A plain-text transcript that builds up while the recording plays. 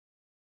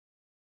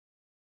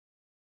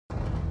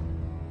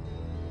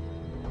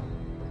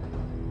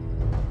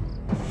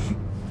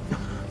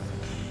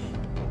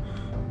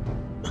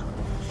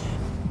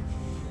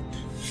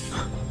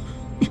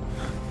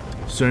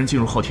虽然进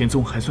入昊天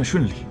宗还算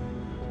顺利，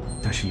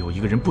但是有一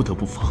个人不得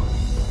不防，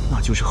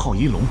那就是昊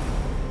一龙。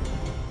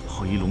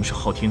昊一龙是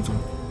昊天宗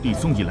立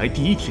宗以来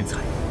第一天才，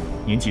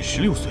年仅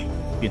16岁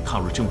便踏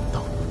入真武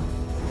道。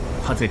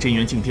他在真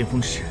元境巅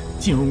峰时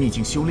进入秘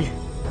境修炼，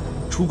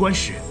出关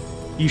时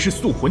已是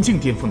速魂境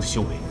巅峰的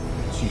修为，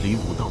距离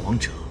武道王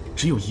者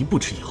只有一步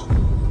之遥。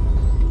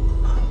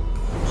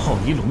昊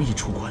一龙一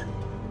出关，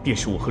便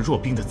是我和若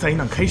冰的灾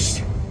难开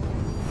始。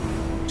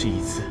这一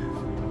次，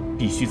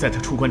必须在他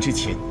出关之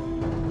前，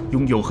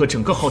拥有和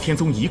整个昊天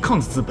宗一抗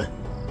的资本。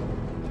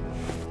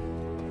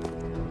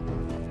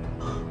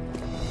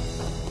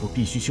我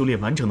必须修炼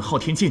完整的昊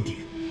天剑典，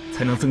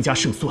才能增加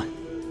胜算。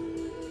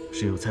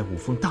只有在武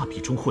峰大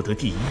比中获得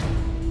第一，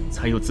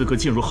才有资格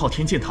进入昊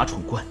天剑塔闯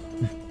关。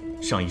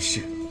上一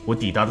世我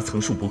抵达的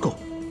层数不够，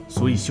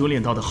所以修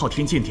炼到的昊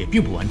天剑典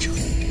并不完整。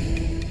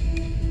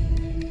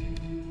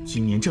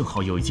今年正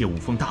好有一届武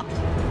峰大比，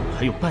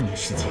还有半年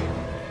时间，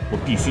我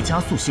必须加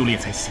速修炼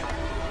才行。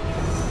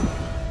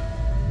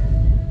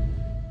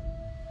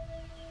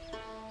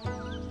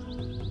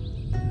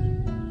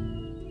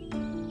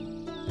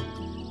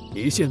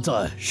你现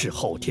在是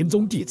昊天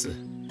宗弟子，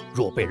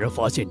若被人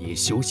发现你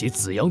修习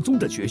紫阳宗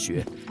的绝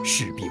学，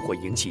势必会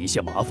引起一些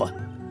麻烦。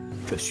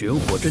这玄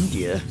火真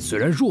典虽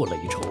然弱了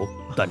一筹，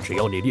但只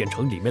要你练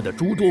成里面的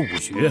诸多武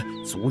学，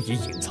足以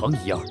隐藏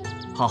一二。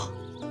好，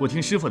我听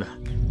师傅的。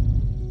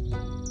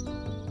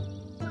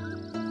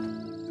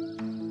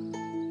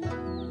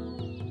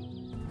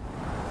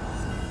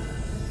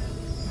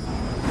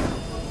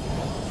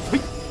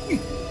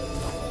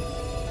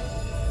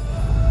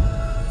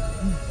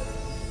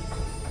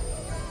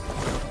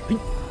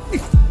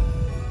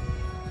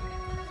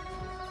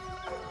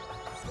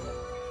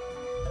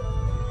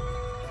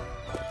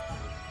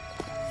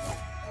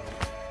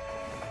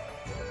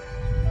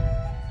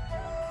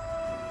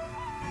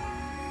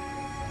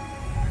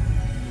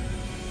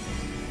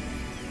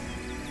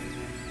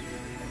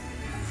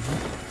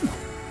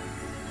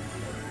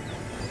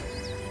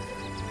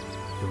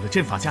有了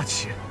阵法加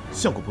持，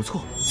效果不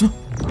错。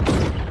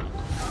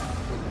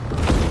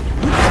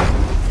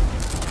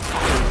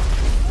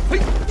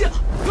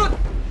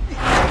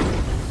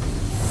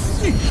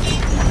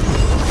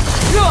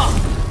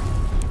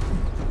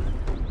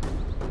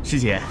师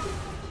姐，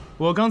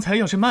我刚才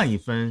要是慢1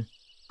分，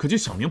可就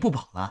小命不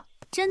保了。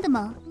真的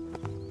吗？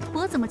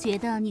我怎么觉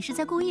得你是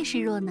在故意示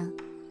弱呢？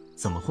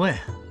怎么会？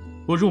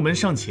我入门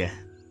尚浅，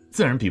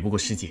自然比不过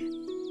师姐，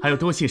还要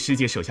多谢师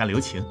姐手下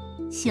留情。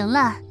行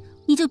了，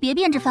你就别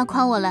辩着发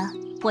夸我了，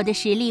我的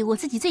实力我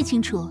自己最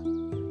清楚，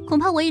恐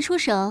怕我一出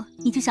手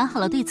你就想好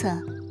了对策。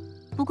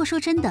不过说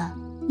真的，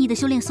你的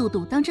修炼速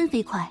度当真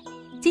飞快，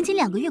仅仅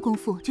2个月功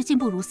夫就进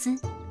步如斯。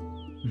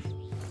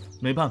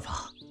没办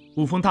法，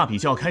武峰大比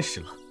就要开始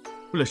了，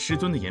为了师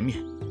尊的颜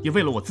面，也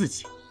为了我自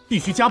己，必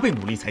须加倍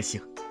努力才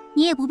行。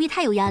你也不必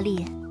太有压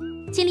力，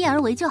尽力而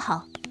为就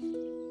好。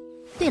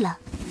对了，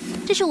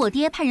这是我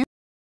爹派人。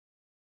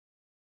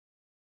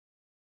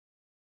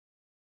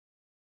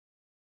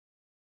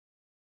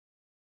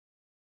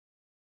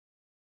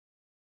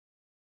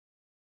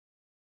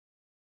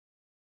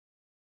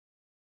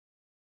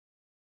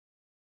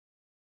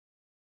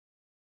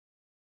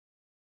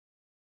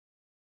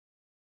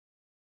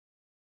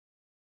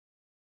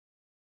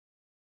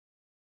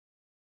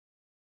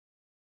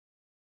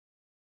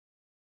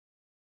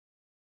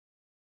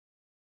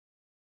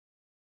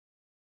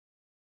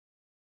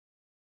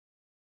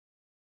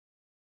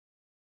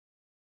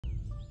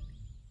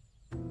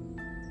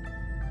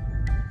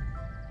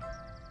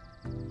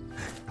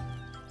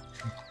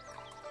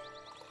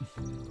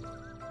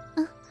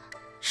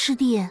师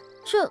弟，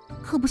这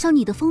可不像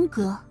你的风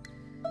格，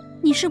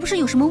你是不是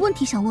有什么问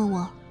题想问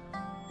我？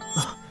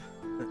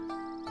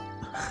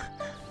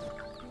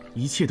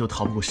一切都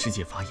逃不过师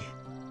姐发言。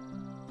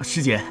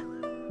师姐，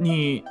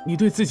你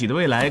对自己的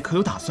未来可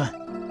有打算？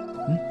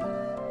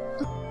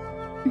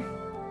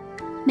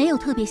没有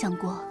特别想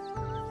过。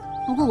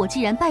不过我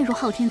既然拜入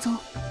昊天宗，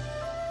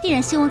必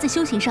然希望在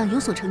修行上有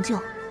所成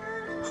就。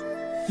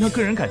那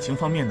个人感情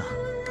方面呢？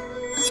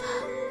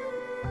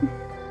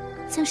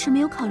暂时没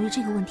有考虑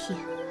这个问题，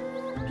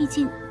毕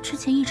竟之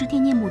前一直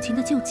惦念母亲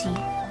的旧疾，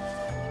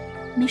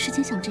没时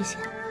间想这些。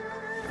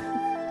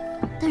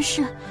但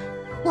是，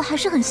我还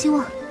是很希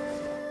望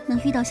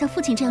能遇到像父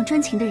亲这样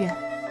专情的人，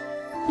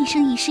一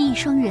生一世一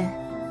双人。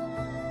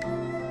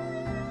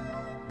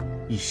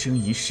一生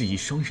一世一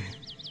双人。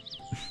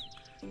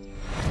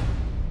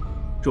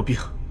若冰，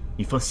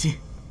你放心，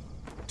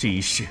这一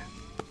世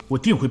我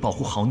定会保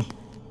护好你。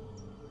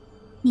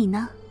你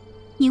呢？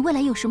你未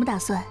来有什么打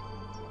算？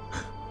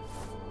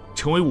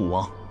成为武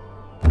王，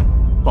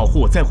保护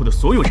我在乎的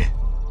所有人。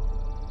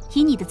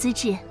以你的资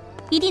质，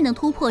一定能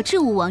突破至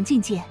武王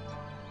境界。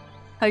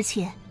而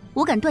且，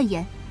我敢断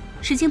言，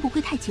时间不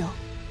会太久。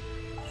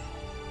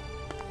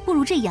不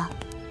如这样，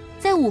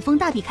在武峰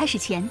大比开始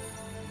前，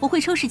我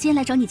会抽时间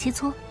来找你切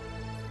磋，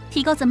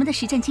提高咱们的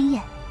实战经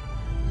验。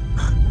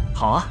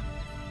好啊。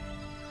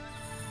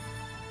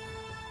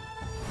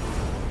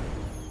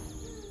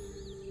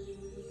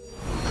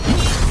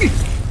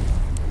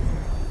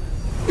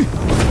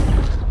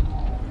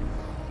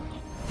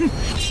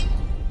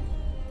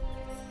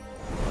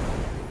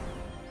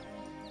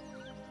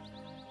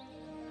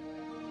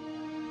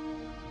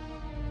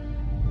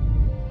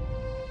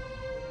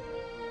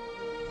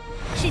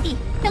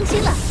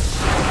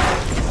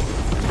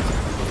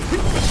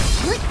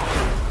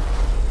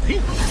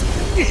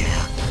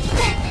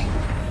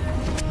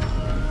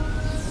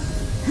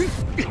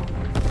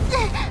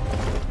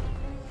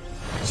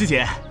师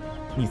姐，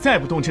你再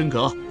不动真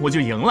格，我就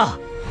赢了。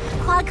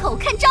夸口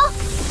看招！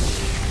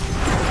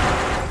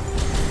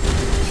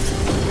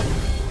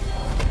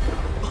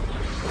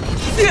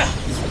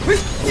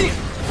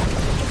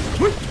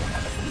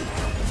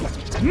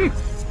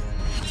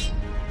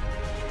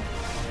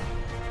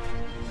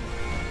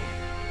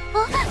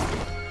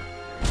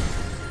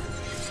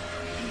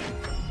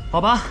好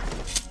吧，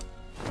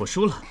我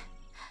输了。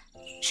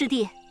师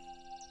弟，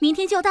明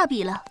天就要大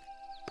比了，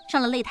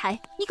上了擂台，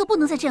你可不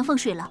能再这样放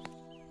水了。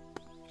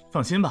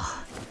放心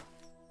吧，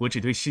我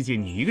只对师姐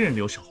你一个人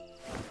留手，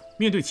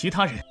面对其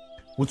他人，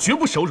我绝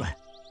不手软。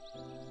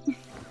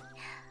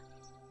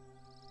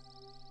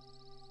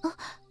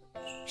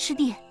师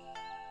弟，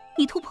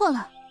你突破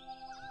了。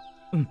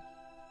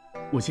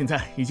我现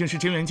在已经是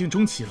真元境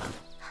中期了。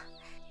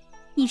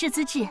你这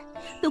资质，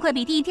都快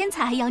比第一天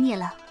才还妖孽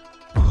了。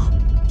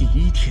第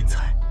一天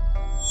才，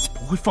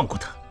不会放过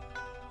他。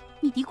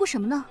你嘀咕什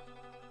么呢？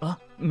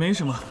没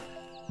什么，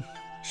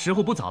时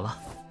候不早了，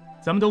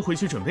咱们都回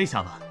去准备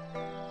下吧，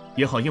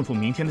也好应付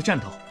明天的战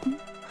斗。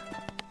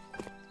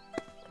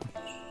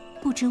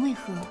不知为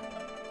何，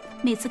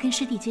每次跟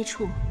师弟接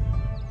触，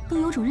都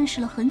有种认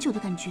识了很久的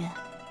感觉，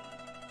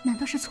难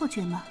道是错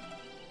觉吗？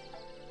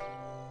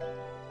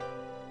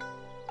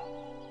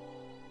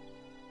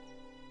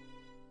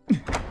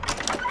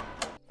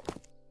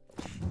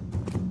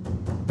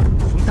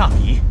风大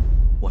比，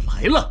我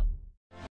来了！